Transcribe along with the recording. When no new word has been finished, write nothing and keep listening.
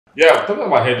Yeah, talking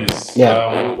about Headies,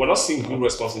 Yeah. we're not seeing good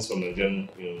responses from Nigerian,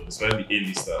 especially the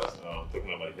A-listers.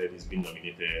 Talking about Headies being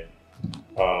nominated.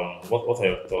 What are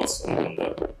your thoughts on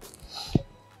that?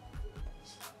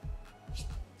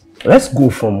 Let's go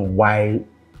from why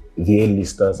the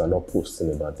A-listers are not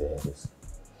posting about the Headies.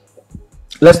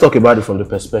 Let's talk about it from the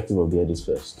perspective of the Headies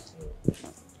first.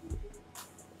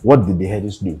 What did the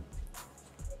Headies do?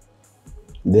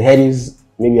 The Headies,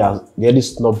 the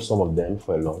Headies snubbed some of them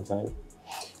for a long time.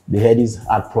 The Headies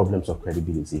had problems of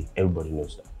credibility. Everybody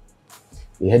knows that.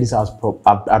 The Headies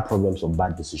had problems of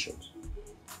bad decisions.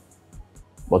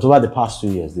 But over the past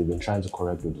 2 years, they've been trying to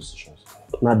correct those decisions.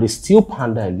 Now, they still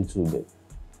pander a little bit.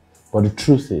 But the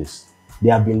truth is, they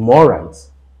have been more right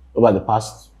over the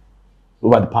past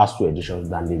 2 editions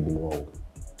than they've been wrong.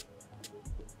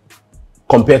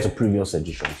 Compared to previous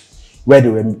editions, where the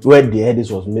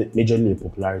Headies was majorly a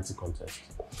popularity contest.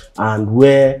 And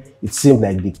where it seemed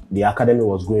like the academy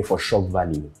was going for shock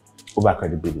value over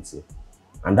credibility.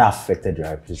 And that affected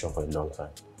their reputation for a long time.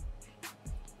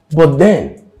 But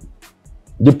then,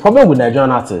 the problem with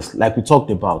Nigerian artists, like we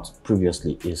talked about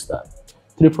previously, is that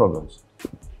 3 problems: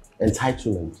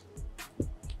 entitlement,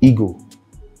 ego,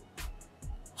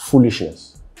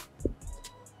 foolishness,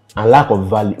 and lack of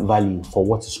value for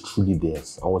what is truly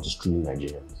theirs and what is truly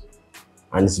Nigerians.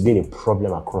 And it's been a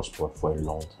problem across board for a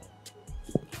long time.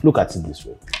 Look at it this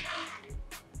way.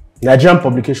 Nigerian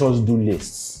publications do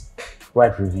lists,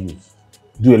 write reviews,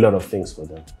 do a lot of things for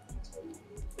them.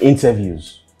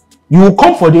 Interviews. You will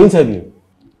come for the interview.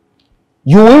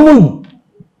 You will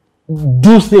even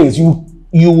do things. You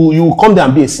will come there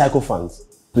and be a sycophant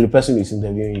to the person who is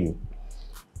interviewing you.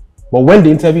 But when the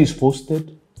interview is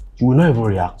posted, you will not even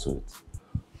react to it.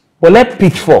 But let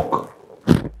Pitchfork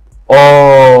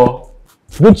or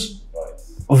which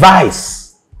Vice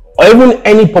or even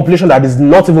any publication that is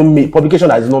not even publication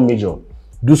that is not major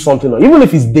do something, even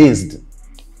if it's based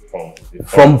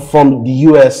from the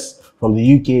US, from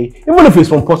the UK, even if it's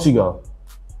from Portugal,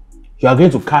 you are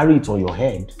going to carry it on your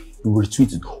head. You will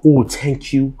retweet it. Oh,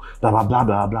 thank you. Blah blah blah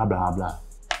blah blah blah blah.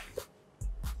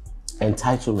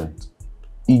 Entitlement,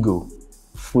 ego,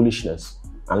 foolishness,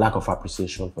 and lack of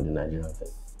appreciation for the Nigerian thing.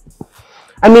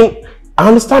 I mean, I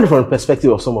understand it from the perspective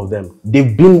of some of them.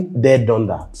 They've been there, done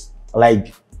that.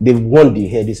 Like, they've won the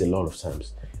Headies a lot of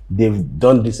times. They've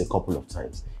done this a couple of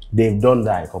times. They've done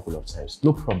that a couple of times.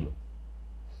 No problem.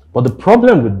 But the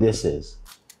problem with this is,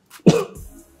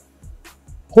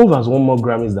 Hove has won more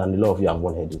Grammys than a lot of you have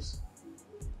won Headies.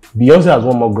 Beyonce has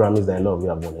won more Grammys than a lot of you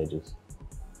have won Headies.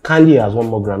 Kanye has won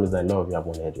more Grammys than a lot of you have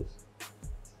won Headies.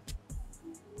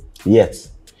 Yet,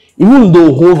 even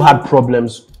though Hove had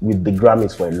problems with the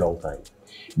Grammys for a long time,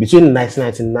 between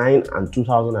 1999 and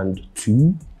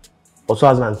 2002 or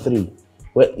 2003,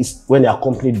 when they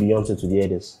accompanied Beyonce to the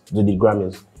Headies, to the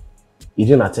Grammys, he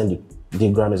didn't attend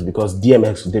the Grammys because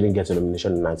DMX didn't get a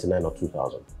nomination in 99 or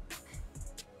 2000.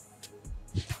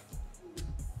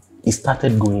 He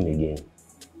started going again.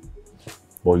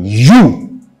 But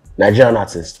you, Nigerian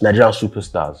artists, Nigerian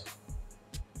superstars,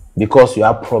 because you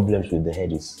have problems with the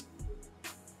Headies,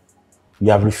 you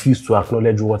have refused to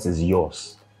acknowledge what is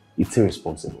yours. It's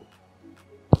irresponsible.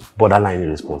 Borderline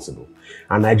irresponsible.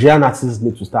 And Nigerian artists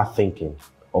need to start thinking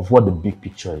of what the big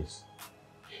picture is.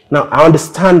 Now, I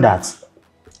understand that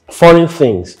foreign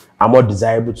things are more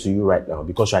desirable to you right now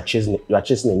because you are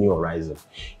chasing a new horizon.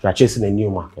 You are chasing a new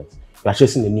market. You are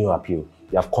chasing a new appeal.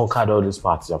 You have conquered all these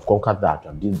parts. You have conquered that.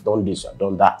 You have done this. You have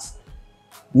done that.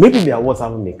 Maybe their words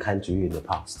haven't been kind to you in the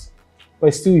past, but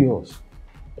it's still yours.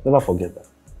 Never forget that.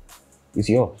 It's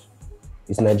yours.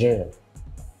 It's Nigerian.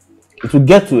 It will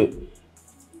get to it.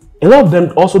 A lot of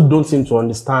them also don't seem to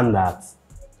understand that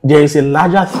there is a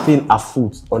larger thing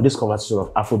afoot on this conversation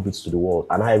of Afrobeats to the world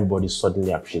and how everybody's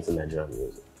suddenly appreciating Nigerian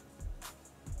music.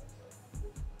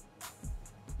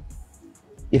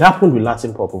 It happened with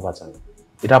Latin pop over time.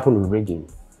 It happened with reggae.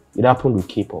 It happened with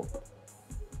K-pop.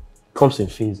 It comes in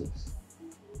phases.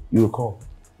 You will come.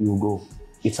 You will go.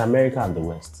 It's America and the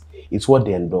West. It's what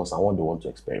they endorse and what they want to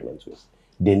experiment with.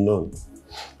 They know it.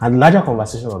 And the larger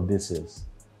conversation of this is,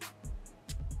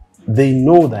 they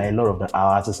know that a lot of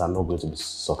our artists are not going to be as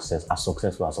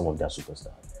successful as some of their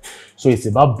superstars. So it's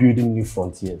about building new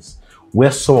frontiers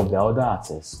where some of the other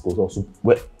artists could also,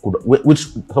 which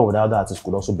some of the other artists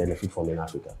could also benefit from in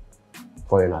Africa.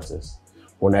 Foreign artists.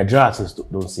 But Nigerian artists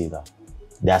don't say that.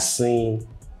 They are saying,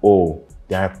 oh,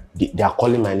 they are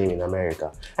calling my name in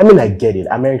America. I mean, I get it.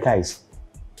 America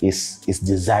is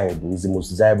desirable. It's the most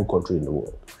desirable country in the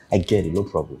world. I get it, no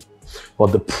problem.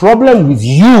 But the problem with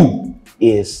you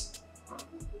is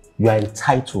you are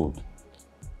entitled.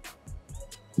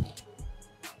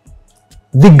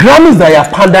 The Grammys that you are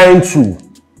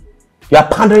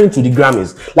pandering to the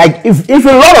Grammys. Like if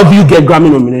a lot of you get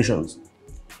Grammy nominations,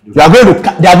 they are going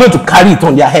to carry it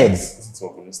on their heads.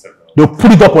 They'll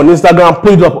put it up on Instagram,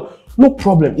 put it up. No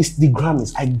problem. It's the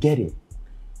Grammys. I get it.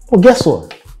 But guess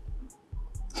what?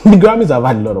 The Grammys have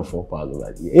had a lot of forepower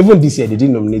over the year. Even this year, they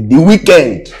didn't nominate The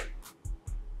Weeknd.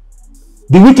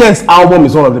 The Weeknd's album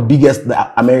is one of the biggest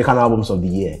American albums of the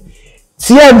year.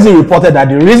 TMZ reported that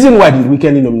the reason why The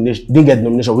Weeknd didn't get the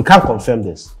nomination, we can't confirm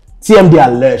this. TMZ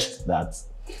alleged that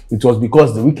it was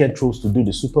because The Weeknd chose to do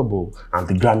the Super Bowl and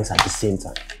the Grammys at the same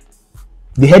time.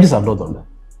 The Headies have not done that.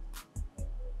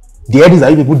 The Headies are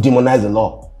you people demonize the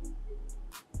law.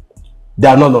 They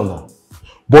have not done that.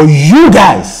 But you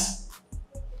guys,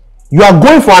 you are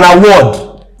going for an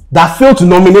award that failed to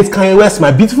nominate Kanye West,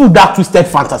 My Beautiful Dark Twisted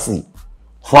Fantasy,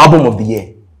 for Album of the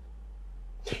Year.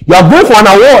 You are going for an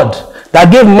award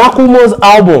that gave Macklemore's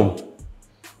album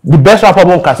the best rap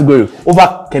album category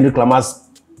over Kendrick Lamar's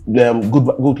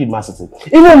Good Kid, Mad City.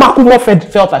 Even Macklemore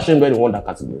felt ashamed when he won that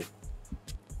category.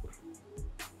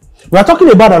 We are talking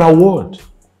about an award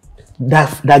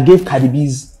that gave Cardi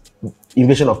B's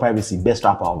Invasion of Privacy best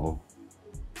rap album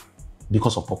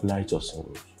because of popularity of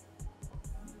singles.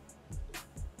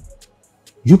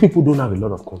 You people don't have a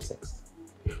lot of context,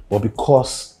 but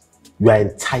because you are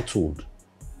entitled,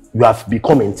 you have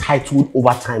become entitled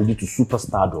over time due to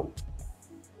superstardom,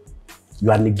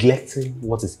 you are neglecting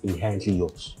what is inherently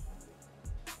yours.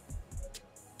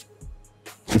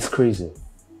 It's crazy.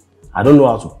 I don't know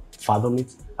how to fathom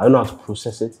it. I don't know how to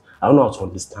process it. I don't know how to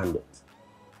understand it.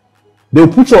 They'll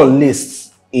put you on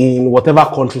lists in whatever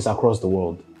countries across the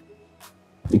world.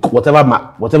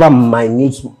 Whatever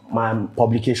minute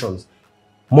publications.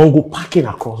 Mongo packing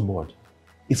across board.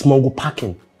 It's Mongo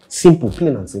packing. Simple,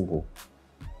 plain and simple.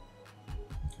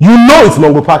 You know it's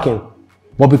Mongo packing,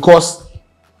 but because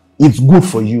it's good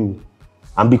for you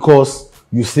and because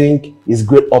you think it's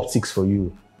great optics for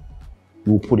you,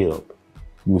 you will put it up.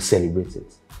 You will celebrate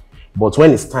it. But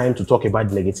when it's time to talk about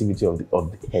the negativity of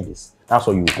the Headies, that's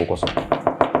what you will focus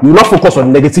on. You will not focus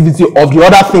on the negativity of the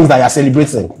other things that you are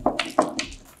celebrating.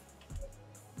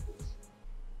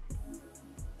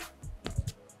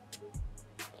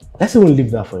 Let's even leave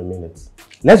that for a minute.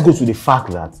 Let's go to the fact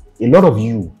that a lot of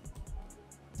you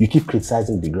keep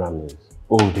criticizing the Grammys.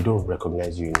 Oh, they don't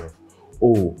recognize you enough.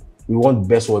 Oh, we want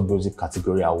Best World Music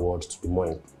category awards to be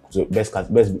more best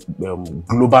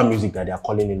global music that they are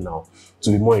calling it now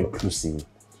to be more inclusive.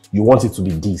 You want it to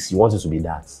be this, you want it to be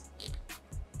that.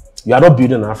 You are not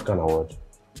building an African award.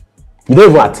 You don't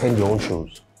even attend your own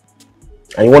shows,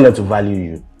 and you want them to value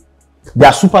you. There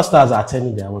are superstars that are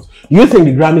attending their awards. You think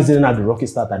the Grammys didn't have the rocky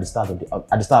start at the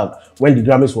start when the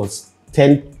Grammys was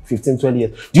 10, 15, 20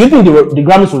 years? Do you think the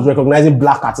Grammys was recognizing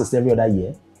black artists every other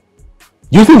year?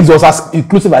 Do you think it was as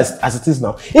inclusive as it is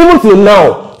now? Even till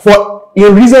now,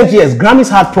 in recent years, Grammys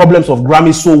had problems of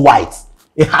Grammys so white.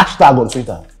 A hashtag on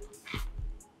Twitter.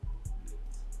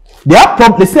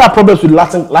 They still have problems with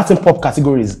Latin pop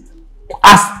categories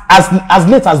as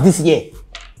late as this year.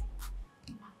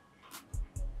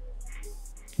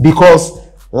 Because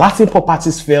Latin pop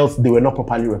artists felt they were not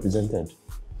properly represented.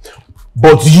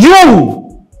 But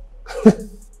you,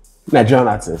 Nigerian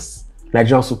artists,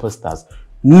 Nigerian superstars,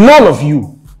 none of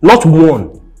you, not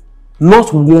one,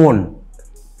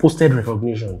 posted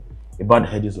recognition about the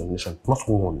Headies nomination. Not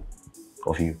one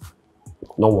of you.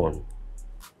 Not one.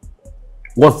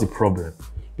 What's the problem?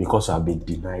 Because you have been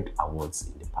denied awards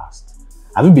in the past.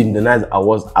 Have you been denied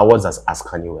awards as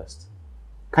Kanye West?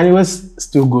 Kanye West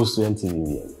still goes to MTV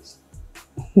VMAs.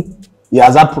 He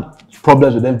has had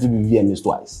problems with MTV VMAs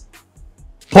twice.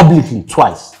 Publicly,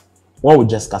 twice. One with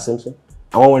Jessica Simpson,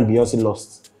 and one when Beyonce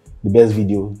lost the best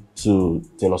video to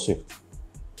Taylor Swift.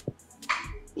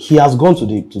 He has gone to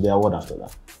the award after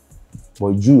that. But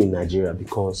you in Nigeria,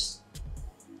 because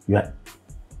your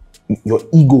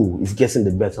ego is getting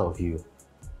the better of you.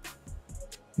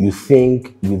 You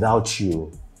think without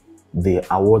you, the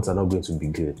awards are not going to be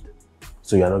good.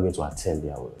 So you are not going to attend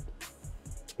the award.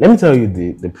 Let me tell you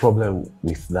the problem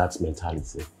with that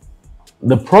mentality.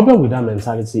 The problem with that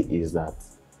mentality is that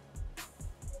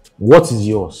what is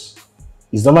yours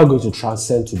is never going to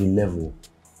transcend to the level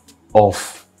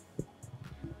of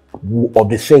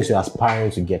the things you're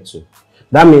aspiring to get to.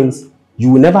 That means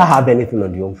you will never have anything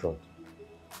on the home front.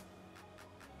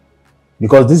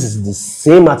 Because this is the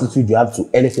same attitude you have to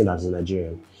anything as a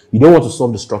Nigerian. You don't want to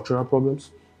solve the structural problems.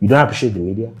 You don't appreciate the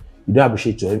media. You don't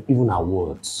appreciate even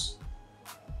awards.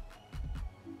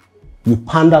 You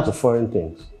pander to foreign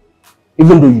things.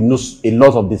 Even though you know a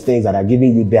lot of the things that are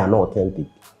giving you, they are not authentic.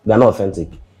 They are not authentic.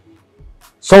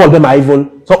 Some of them are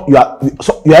even,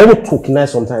 you are even tokenized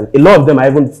sometimes. A lot of them are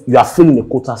even, you are feeling a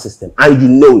quota system and you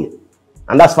know it.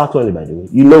 And that's fact only, by the way.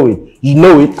 You know it. You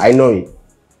know it. I know it.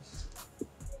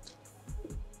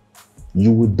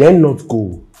 You will then not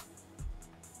go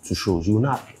to shows. You will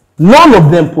not. None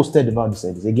of them posted about this.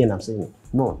 Again, I'm saying it.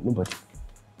 No, nobody.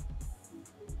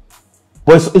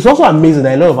 But it's also amazing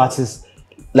that a lot of artists,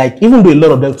 like, even though a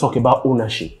lot of them talk about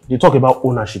ownership, they talk about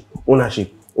ownership a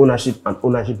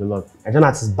lot. Nigerian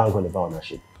artists bang on about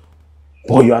ownership.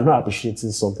 But you are not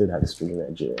appreciating something that is truly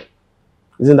Nigerian.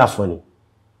 Isn't that funny?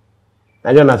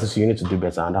 Nigerian artists, you need to do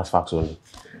better, and that's facts only.